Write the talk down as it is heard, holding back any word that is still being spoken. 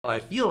I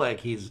feel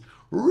like he's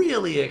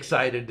really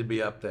excited to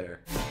be up there.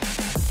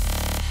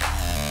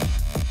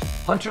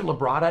 Hunter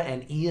Labrada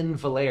and Ian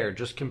Valliere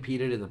just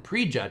competed in the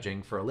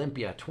pre-judging for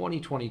Olympia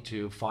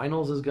 2022.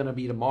 Finals is going to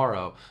be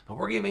tomorrow, but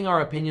we're giving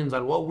our opinions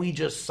on what we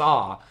just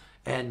saw.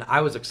 And I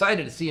was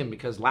excited to see him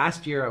because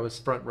last year I was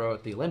front row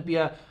at the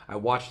Olympia. I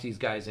watched these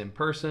guys in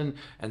person,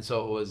 and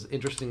so it was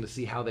interesting to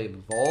see how they've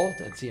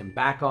evolved and see him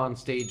back on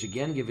stage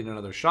again, giving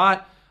another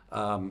shot.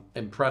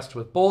 Impressed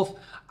with both.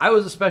 I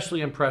was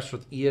especially impressed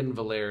with Ian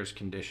Valliere's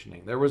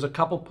conditioning. There was a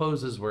couple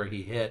poses where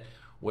he hit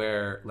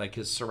where like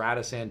his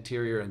serratus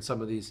anterior and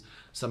some of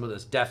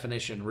this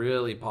definition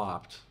really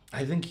popped.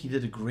 I think he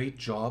did a great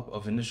job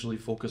of initially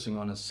focusing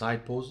on his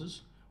side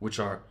poses, which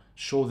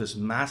show this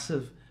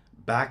massive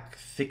back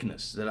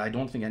thickness that I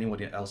don't think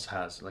anybody else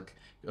has, like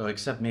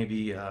except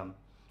maybe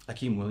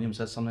Akeem Williams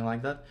has something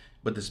like that.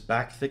 But this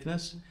back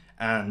thickness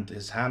and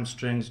his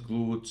hamstrings,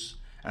 glutes,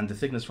 and the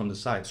thickness from the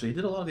side. So he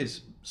did a lot of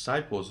these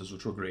side poses,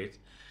 which were great.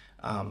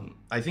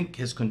 I think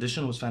his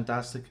condition was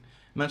fantastic.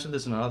 I mentioned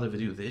this in another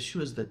video. The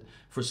issue is that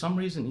for some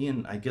reason,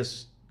 Ian, I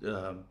guess,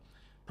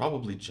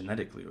 probably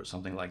genetically or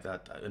something like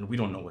that, and we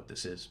don't know what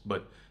this is,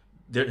 but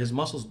his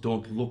muscles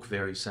don't look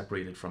very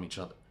separated from each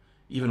other.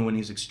 Even when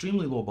he's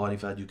extremely low body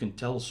fat, you can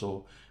tell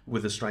so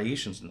with the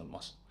striations in the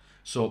muscle.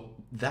 So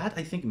that,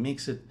 I think,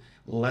 makes it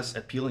less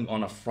appealing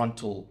on a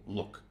frontal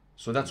look.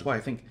 So that's why I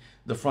think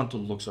the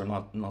frontal looks are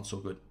not so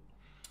good.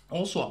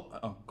 Also,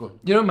 go ahead.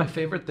 You know, my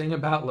favorite thing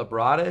about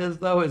Labrada is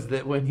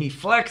that when he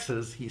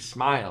flexes, he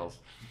smiles.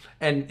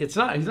 And he's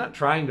not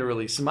trying to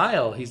really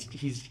smile.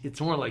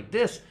 It's more like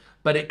this,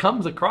 but it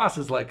comes across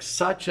as like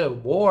such a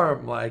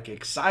warm, like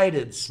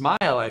excited smile.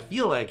 I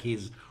feel like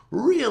he's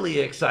really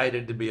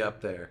excited to be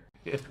up there.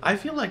 I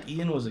feel like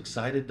Ian was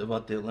excited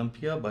about the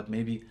Olympia, but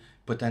maybe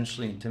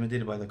potentially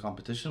intimidated by the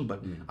competition.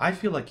 But I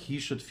feel like he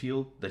should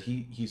feel that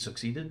he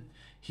succeeded.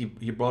 He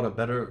brought a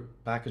better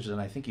package than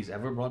I think he's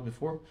ever brought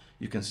before.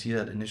 You can see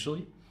that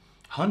initially.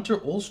 Hunter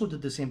also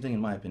did the same thing,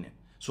 in my opinion.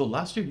 So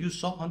last year you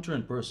saw Hunter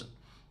in person.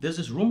 There's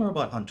this rumor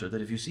about Hunter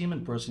that if you see him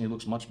in person, he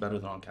looks much better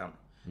than on camera.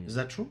 Is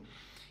that true?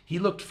 He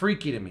looked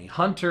freaky to me.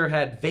 Hunter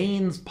had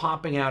veins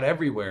popping out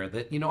everywhere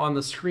that, you know, on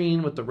the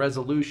screen with the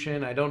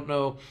resolution, I don't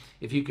know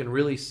if you can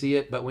really see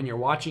it, but when you're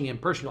watching in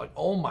person, you're like,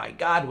 oh my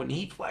God, when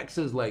he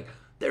flexes, like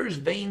there's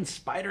veins,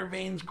 spider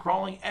veins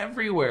crawling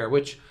everywhere,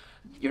 which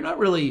you're not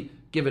really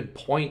given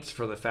points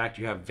for the fact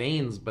you have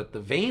veins, but the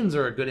veins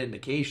are a good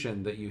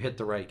indication that you hit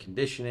the right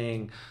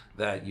conditioning,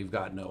 that you've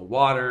got no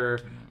water.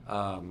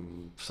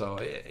 And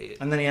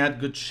then he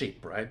had good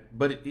shape, right?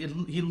 But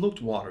he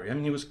looked watery. I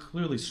mean, he was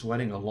clearly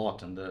sweating a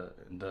lot in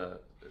the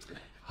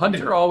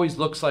Hunter always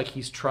looks like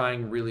he's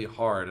trying really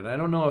hard, and I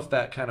don't know if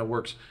that kind of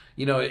works.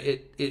 You know,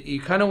 you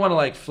kind of want to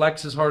like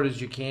flex as hard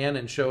as you can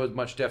and show as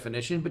much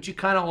definition, but you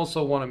kind of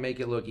also want to make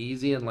it look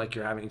easy and like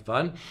you're having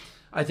fun.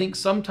 I think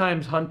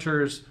sometimes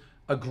Hunter's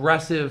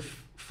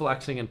aggressive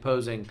flexing and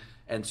posing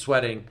and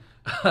sweating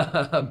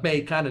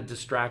may kind of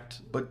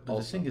distract. But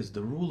the thing is,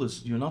 the rule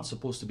is you're not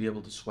supposed to be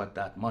able to sweat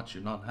that much.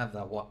 You're not have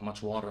that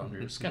much water under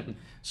your skin.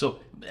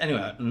 So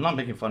anyway, I'm not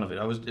making fun of it.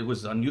 It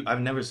was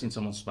I've never seen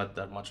someone sweat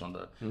that much on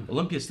the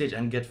Olympia stage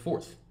and get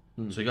fourth.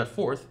 So he got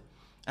fourth,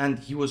 and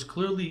he was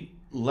clearly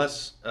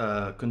less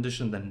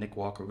conditioned than Nick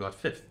Walker, who got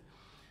fifth.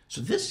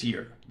 So this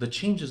year, the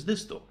change is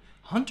this though.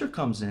 Hunter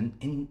comes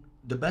in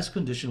the best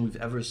condition we've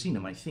ever seen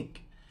him, I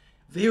think.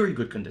 Very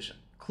good condition.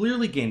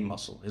 Clearly gained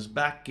muscle. His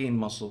back gained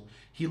muscle.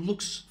 He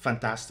looks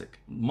fantastic.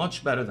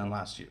 Much better than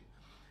last year.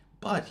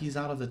 But he's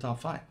out of the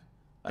top 5.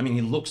 I mean,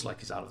 he looks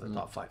like he's out of the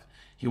top 5.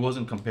 He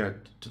wasn't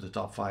compared to the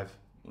top 5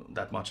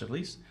 that much, at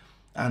least.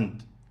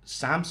 And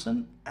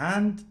Samson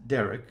and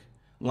Derek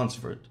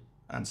Lunsford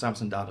and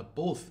Samson Dowda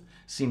both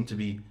seem to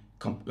be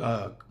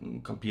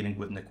competing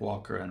with Nick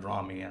Walker and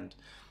Rami and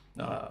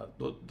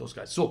those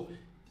guys. So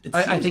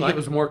I think it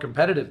was more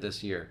competitive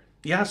this year.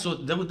 Yeah, so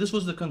this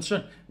was the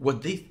concern.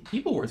 What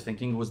people were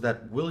thinking was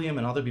that William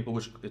and other people,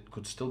 which it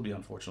could still be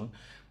unfortunate,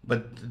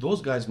 but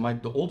those guys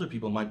the older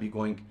people might be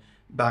going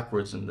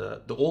backwards, and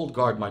the old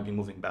guard might be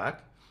moving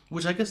back,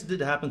 which I guess did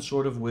happen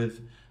sort of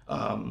with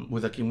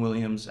Akeem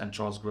Williams and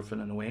Charles Griffin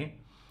in a way.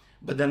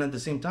 But then at the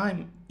same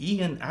time,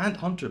 Ian and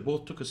Hunter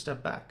both took a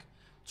step back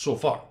so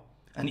far,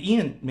 and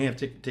Ian may have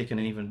taken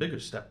an even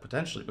bigger step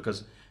potentially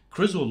because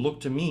Krizo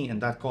looked to me in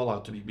that call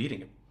out to be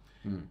beating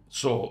him.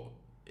 So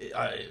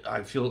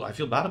I feel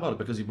bad about it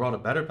because he brought a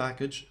better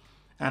package,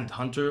 and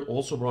Hunter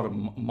also brought a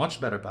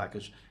much better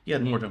package. He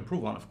had more to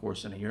improve on, of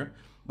course, in a year,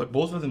 but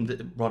both of them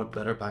brought up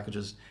better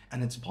packages,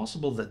 and it's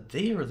possible that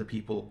they are the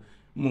people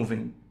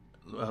moving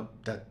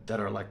that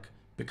are like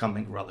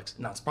becoming relics.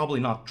 Now, it's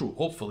probably not true.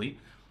 Hopefully,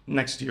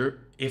 next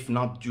year, if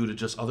not due to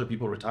just other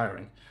people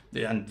retiring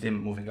and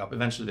them moving up,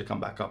 eventually they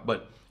come back up.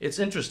 But it's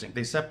interesting.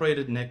 They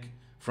separated Nick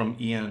from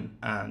Ian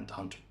and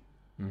Hunter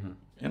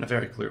in a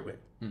very clear way.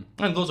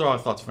 And those are our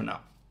thoughts for now.